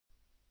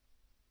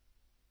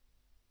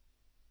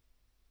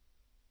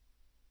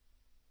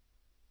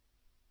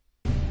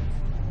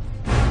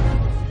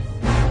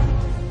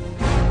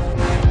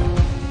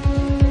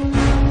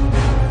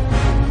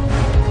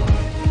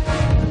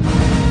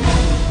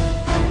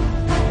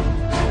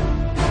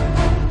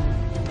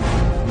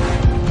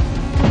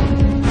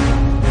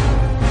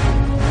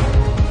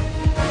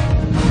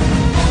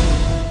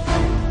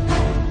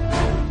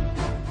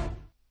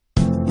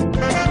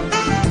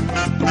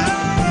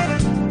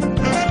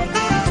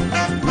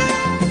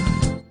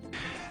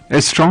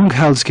A strong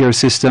healthcare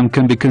system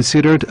can be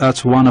considered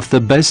as one of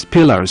the best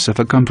pillars of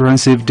a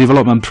comprehensive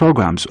development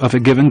programs of a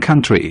given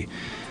country.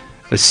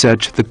 As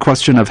such, the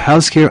question of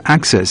healthcare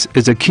access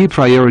is a key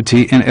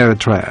priority in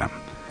Eritrea.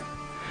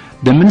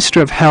 The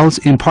Ministry of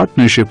Health, in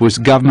partnership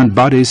with government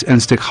bodies and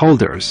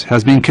stakeholders,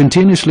 has been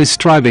continuously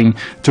striving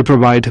to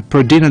provide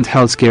pertinent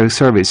healthcare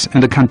service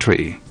in the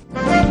country.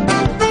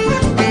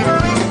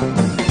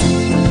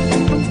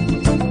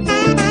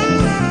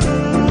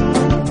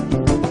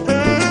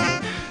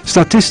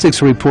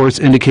 Statistics reports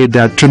indicate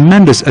that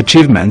tremendous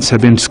achievements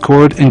have been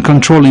scored in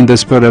controlling the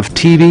spread of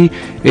TB,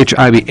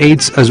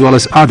 HIV/AIDS, as well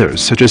as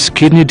others, such as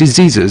kidney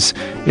diseases,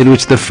 in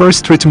which the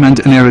first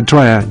treatment in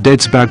Eritrea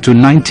dates back to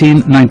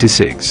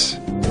 1996.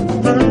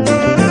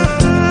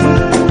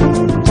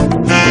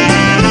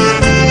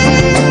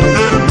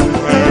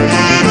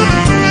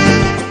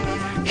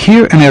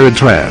 Here in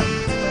Eritrea,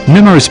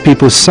 numerous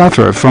people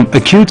suffer from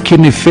acute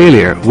kidney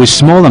failure with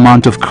small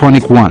amount of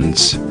chronic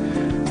ones.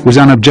 With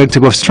an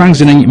objective of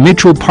strengthening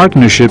mutual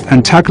partnership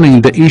and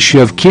tackling the issue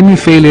of kidney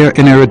failure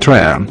in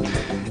Eritrea,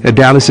 a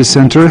dialysis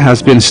center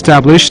has been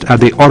established at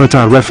the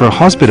Orota Referral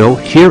Hospital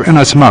here in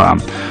Asmara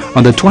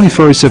on the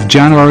 21st of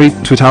January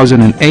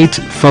 2008,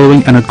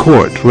 following an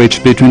accord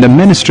reached between the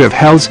Ministry of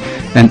Health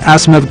and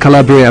ASMEV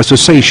Calabria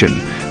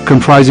Association,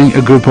 comprising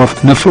a group of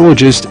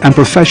nephrologists and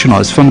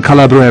professionals from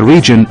Calabria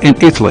region in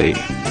Italy.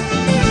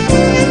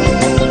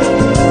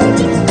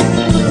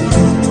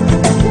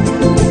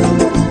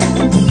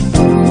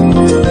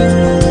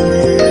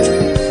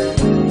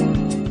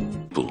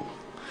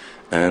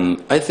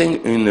 And I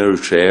think in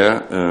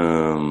Eritrea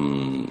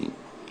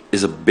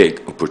is a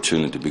big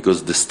opportunity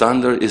because the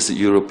standard is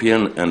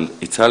European and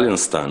Italian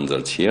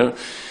standard here.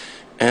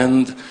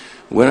 And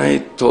when I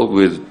talk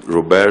with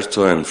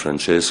Roberto and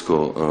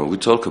Francesco, we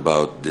talk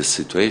about this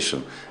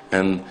situation.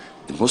 And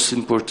the most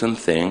important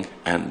thing,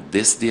 and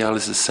this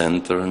dialysis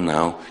center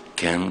now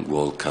can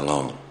walk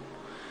alone.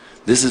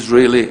 This is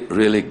really,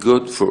 really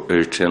good for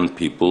Eritrean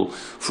people,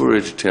 for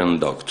Eritrean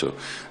doctor.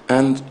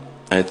 And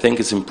I think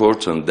it's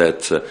important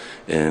that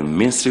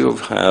Ministry of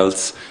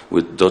Health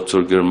with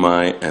Dr.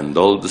 Girmay and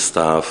all the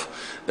staff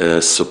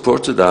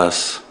supported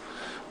us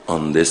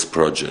on this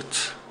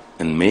project.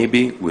 And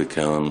maybe we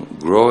can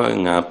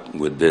growing up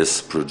with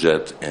this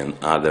project in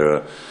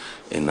other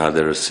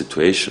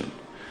situation.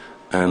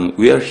 And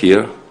we are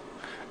here,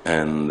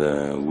 and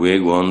we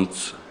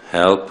want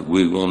help.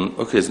 We want,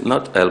 okay,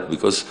 not help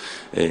because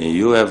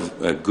you have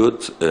a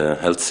good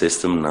health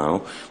system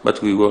now, but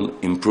we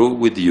want to improve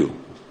with you.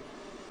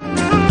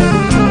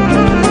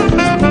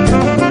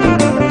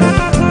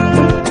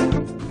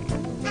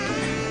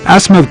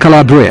 ASMEV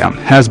Calabria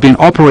has been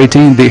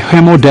operating the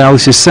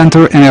hemodialysis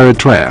center in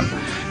Eritrea,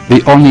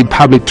 the only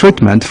public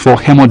treatment for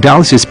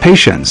hemodialysis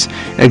patients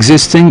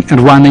existing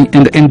and running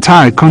in the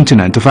entire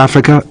continent of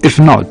Africa, if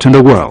not in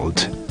the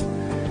world.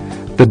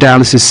 The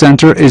dialysis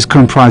center is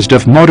comprised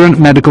of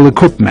modern medical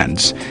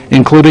equipment,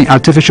 including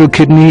artificial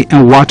kidney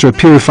and water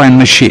purifying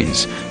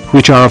machines,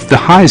 which are of the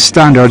highest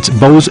standards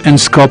both in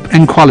scope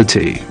and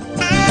quality.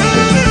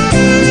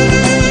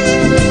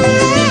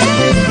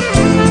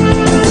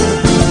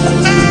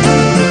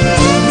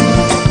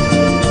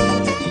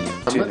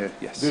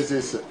 This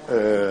is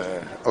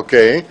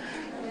okay.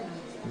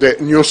 The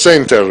new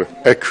center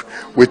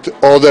with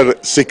other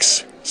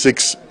six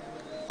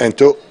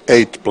and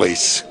 8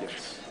 places.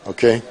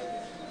 Okay.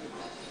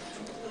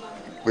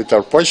 With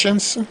our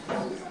patients.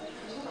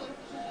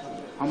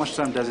 How much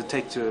time does it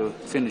take to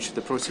finish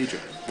the procedure,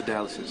 the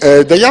dialysis?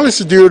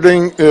 Dialysis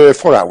during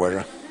 4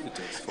 hours,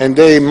 and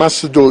they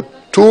must do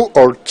 2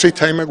 or 3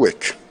 times a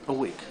week. A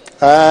week?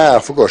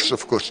 Of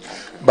course.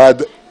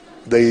 But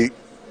they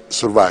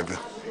survive.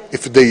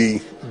 If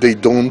they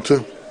don't,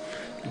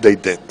 they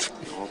dead.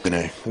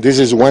 This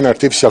is one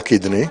artificial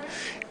kidney.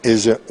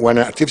 Is one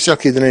artificial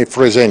kidney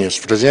Fresenius.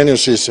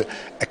 Fresenius is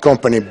a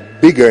company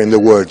bigger in the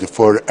world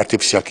for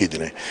artificial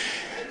kidney.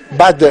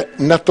 But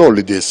not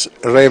only this,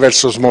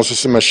 reverse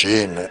osmosis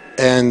machine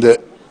and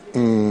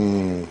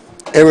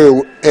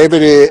every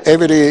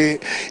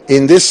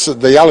in this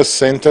dialysis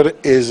center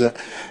is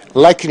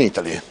like in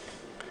Italy,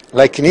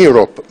 like in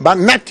Europe, but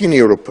not in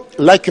Europe,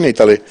 like in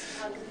Italy,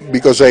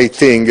 because I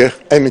think,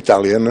 I'm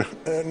Italian,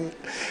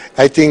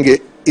 I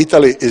think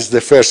Italy is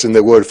the first in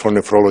the world for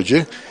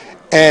nephrology,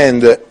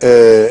 and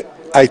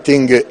I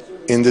think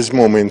in this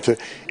moment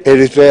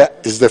Eritrea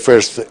is the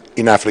first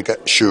in Africa,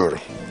 sure.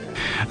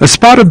 As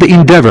part of the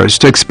endeavors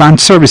to expand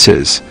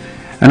services,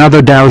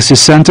 another dialysis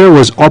center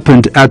was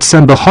opened at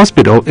Semble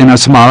Hospital in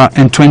Asmara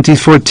in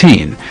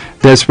 2014,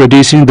 thus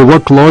reducing the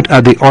workload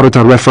at the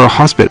Orota Referral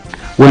Hospital.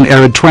 When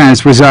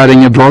Eritreans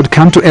residing abroad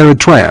come to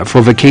Eritrea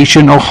for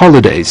vacation or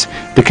holidays,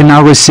 they can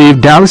now receive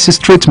dialysis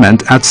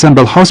treatment at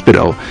Semble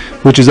Hospital,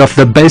 which is of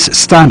the best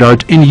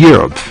standard in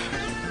Europe.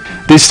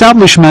 The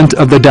establishment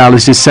of the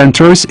dialysis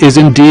centers is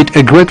indeed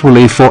a great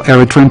relief for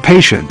Eritrean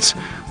patients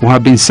who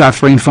have been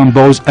suffering from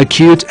both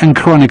acute and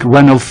chronic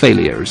renal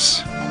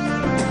failures.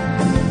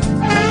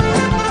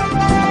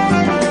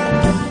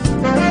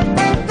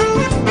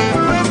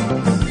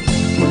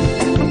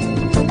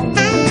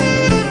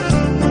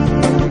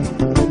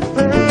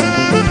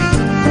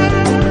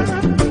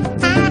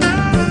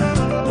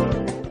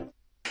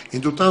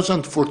 In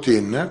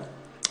 2014,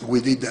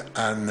 we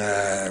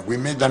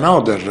made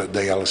another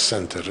dialysis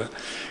center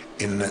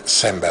in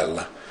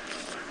Sembel.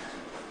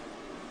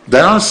 The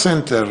dialysis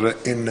center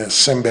in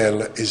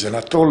Sembel is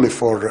not only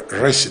for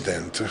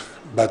residents,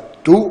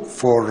 but too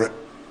for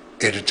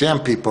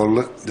Eritrean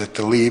people that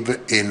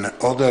live in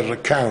other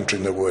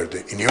countries in the world,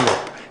 in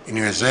Europe, in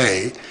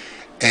USA,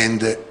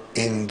 and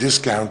in this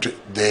country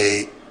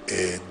they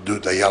do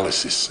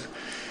dialysis.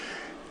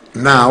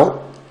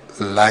 Now,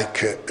 like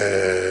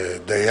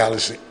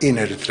dialysis in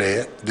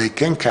Eritrea, they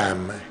can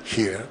come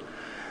here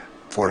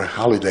for a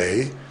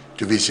holiday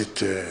to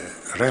visit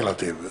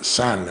relative,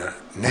 son,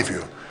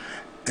 nephew,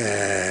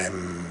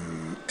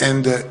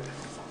 and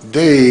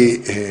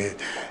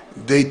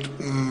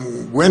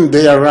when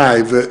they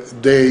arrive,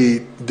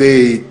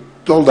 they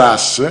told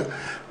us,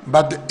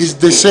 but it's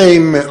the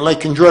same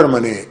like in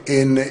Germany,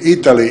 in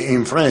Italy,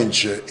 in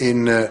French,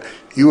 in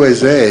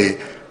USA,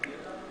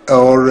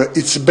 or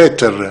it's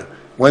better.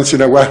 Once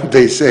in a while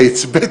they say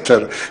it's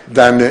better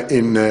than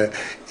in a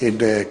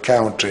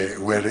country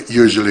where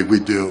usually we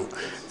do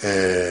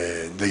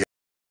the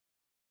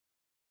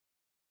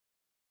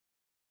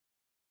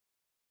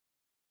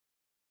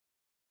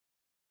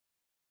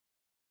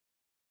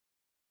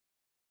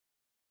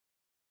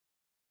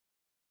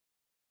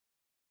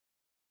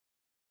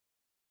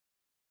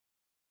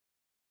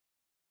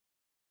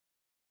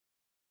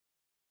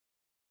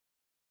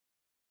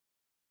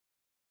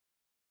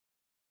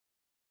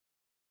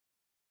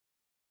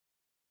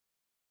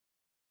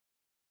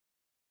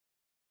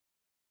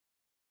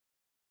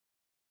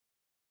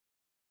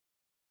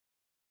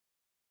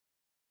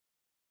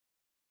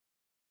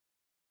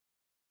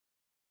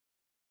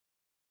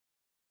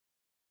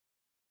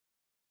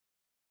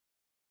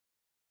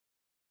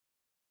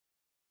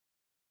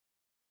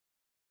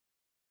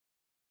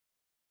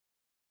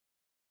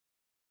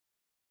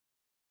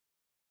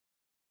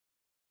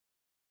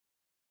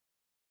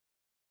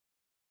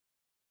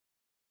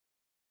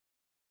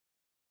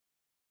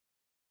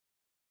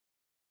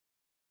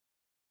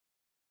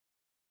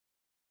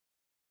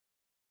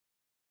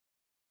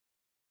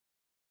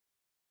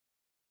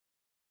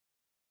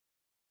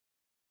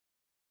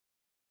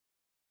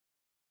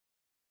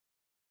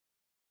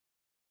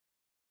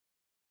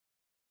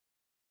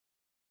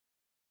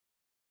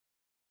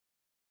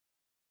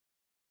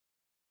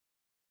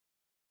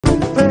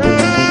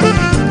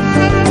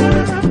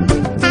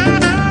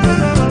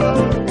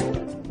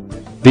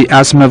The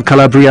Asthma of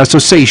Calabria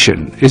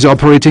Association is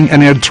operating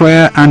in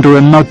Eritrea under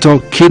a motto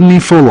Kidney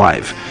for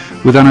Life,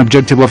 with an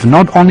objective of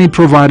not only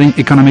providing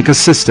economic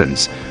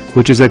assistance,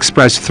 which is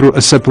expressed through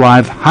a supply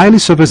of highly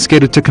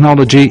sophisticated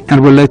technology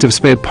and related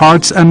spare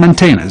parts and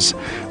maintenance,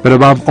 but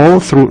above all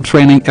through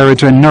training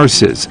Eritrean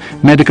nurses,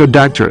 medical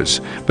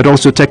doctors, but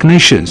also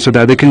technicians so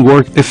that they can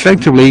work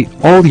effectively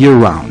all year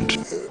round.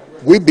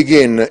 We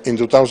begin in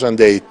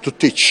 2008 to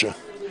teach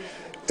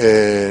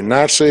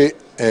nurses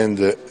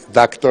and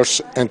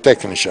doctors and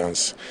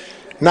technicians.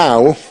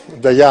 Now,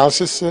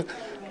 dialysis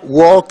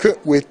work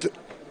with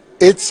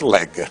its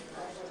leg,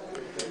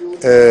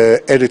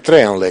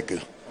 Eritrean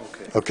leg.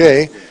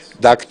 Okay?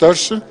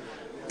 Doctors,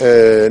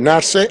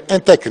 nurses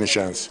and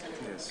technicians.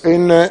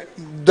 In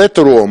that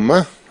room,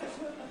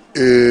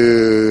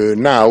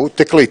 now,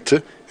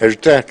 Teklit,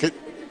 Eritrean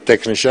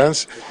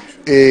technicians,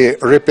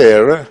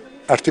 repair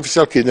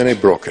artificial kidney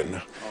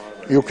broken.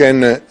 You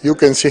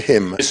can see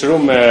him. This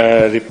room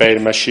repair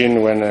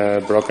machine when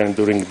broken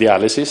during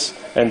dialysis,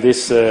 and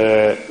this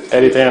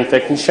Eritrean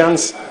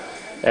technicians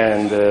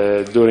and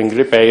during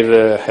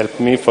repair help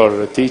me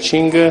for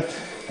teaching,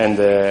 and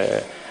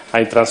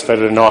I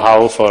transfer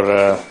know-how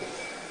for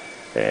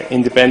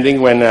independent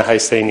when I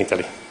stay in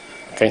Italy.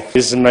 Okay,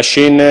 this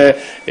machine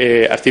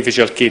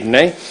artificial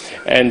kidney,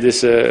 and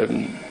this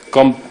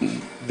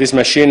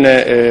machine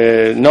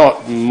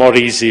not more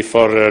easy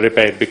for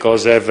repair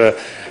because I have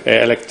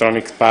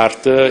electronic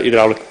part,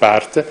 hydraulic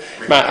part,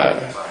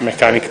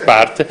 mechanic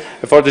part.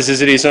 For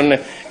this reason,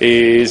 it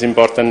is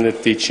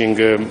important teaching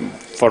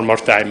for more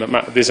time.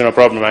 This is no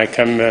problem. I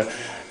came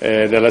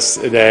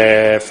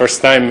the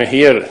first time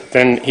here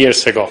 10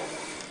 years ago,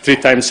 3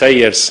 times a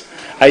year.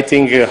 I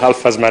think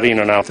half as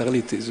Marino now.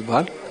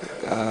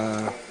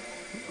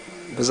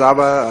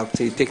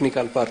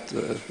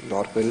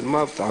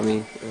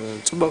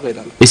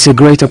 It's a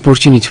great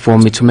opportunity for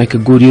me to make a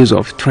good use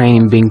of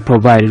training being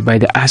provided by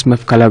the Asthma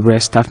of Calabria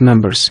staff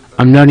members.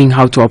 I'm learning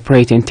how to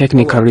operate in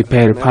technical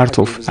repair part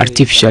of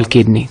artificial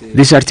kidney.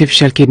 These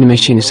artificial kidney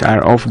machines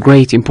are of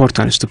great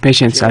importance to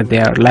patients as they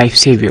are life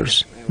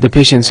savers. The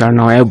patients are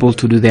now able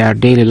to do their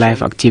daily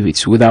life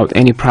activities without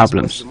any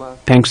problems,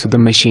 thanks to the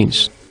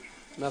machines.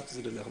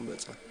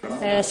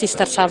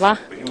 Sister Saba,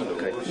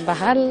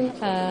 Bahal,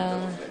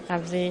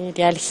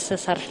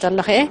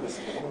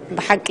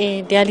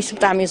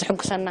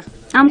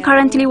 I'm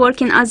currently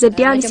working at the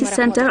dialysis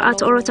center at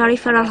Orota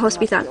Referral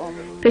Hospital.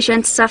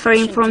 Patients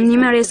suffering from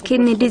numerous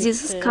kidney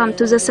diseases come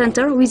to the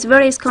center with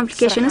various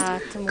complications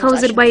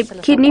caused by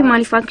kidney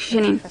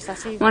malfunctioning.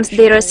 Once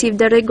they receive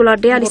the regular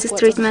dialysis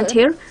treatment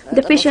here,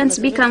 the patients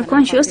become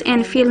conscious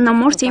and feel no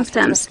more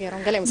symptoms.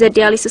 The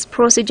dialysis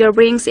procedure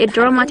brings a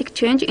dramatic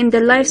change in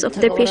the lives of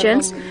the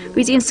patients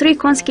within 3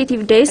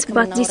 consecutive days,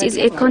 but this is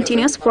a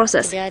continuous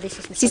process.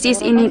 This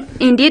is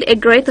indeed a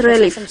great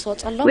relief.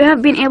 We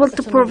have been able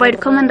to provide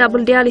commendable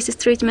dialysis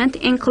treatment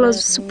in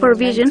close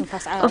supervision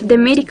of the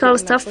medical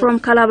staff from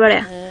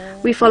Calabria.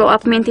 We follow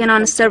up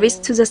maintenance service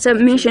to the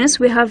submissions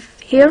we have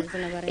here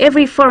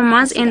every 4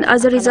 months, and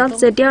as a result,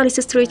 the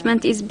dialysis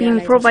treatment is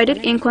being provided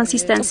in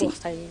consistency.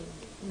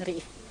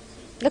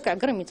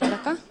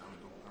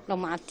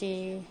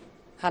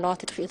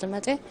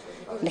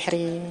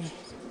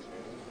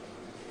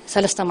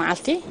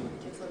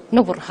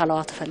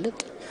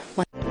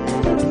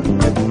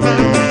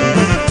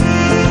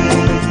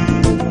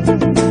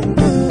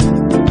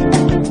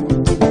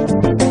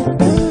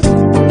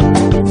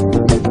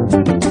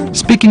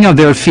 Speaking of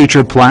their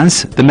future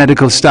plans, the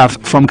medical staff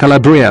from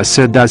Calabria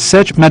said that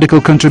such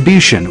medical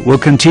contribution will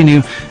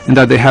continue and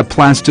that they have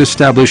plans to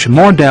establish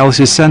more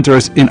dialysis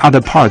centers in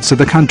other parts of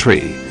the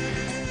country.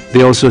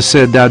 They also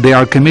said that they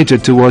are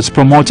committed towards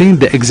promoting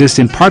the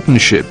existing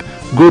partnership,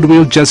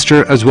 goodwill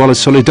gesture as well as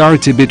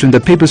solidarity between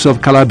the peoples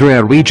of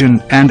Calabria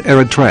region and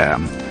Eritrea.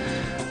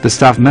 The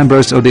staff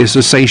members of the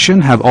association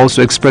have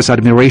also expressed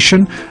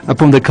admiration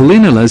upon the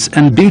cleanliness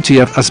and beauty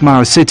of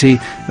Asmara city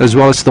as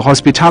well as the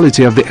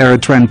hospitality of the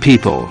Eritrean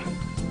people.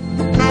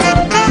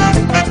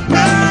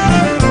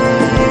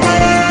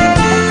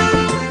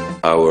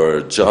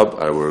 Our job,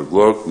 our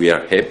work, we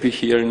are happy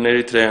here in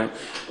Eritrea.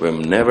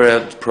 We've never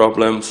had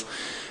problems,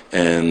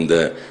 and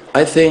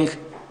I think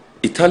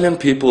Italian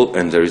people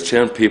and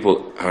Eritrean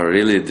people are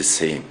really the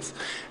same.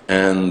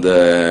 And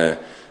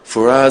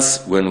for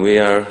us, when we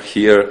are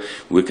here,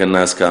 we can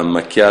ask a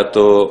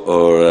macchiato,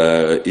 or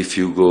if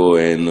you go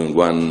in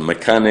one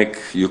mechanic,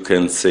 you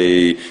can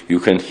say, you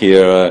can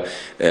hear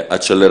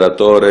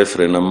acceleratore,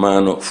 freno a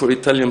mano. For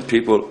Italian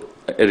people,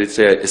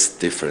 Eritrea is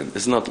different.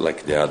 It's not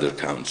like the other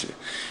country.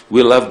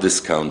 We love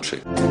this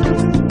country.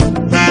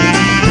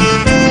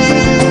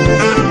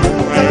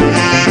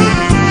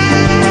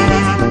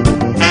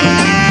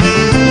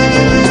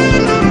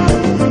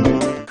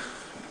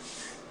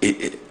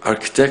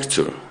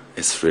 Architecture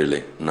is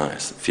really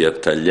nice.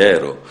 Fiat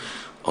Tagliero,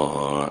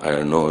 or I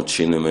don't know,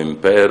 Cinema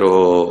Impero,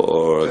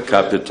 or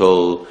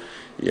Capitol,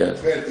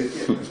 yes.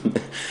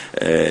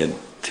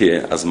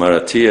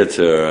 Asmara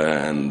Theater,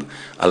 and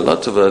a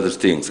lot of other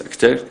things.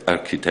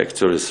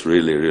 Architecture is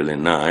really, really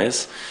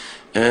nice.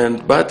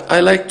 But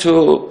I like to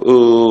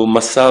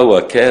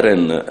Massawa,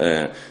 Keren,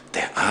 the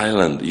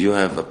island. You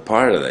have a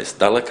paradise.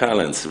 Dalak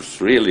Islands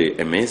is really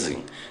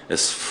amazing.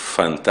 It's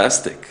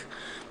fantastic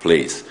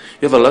place.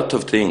 You have a lot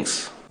of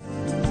things.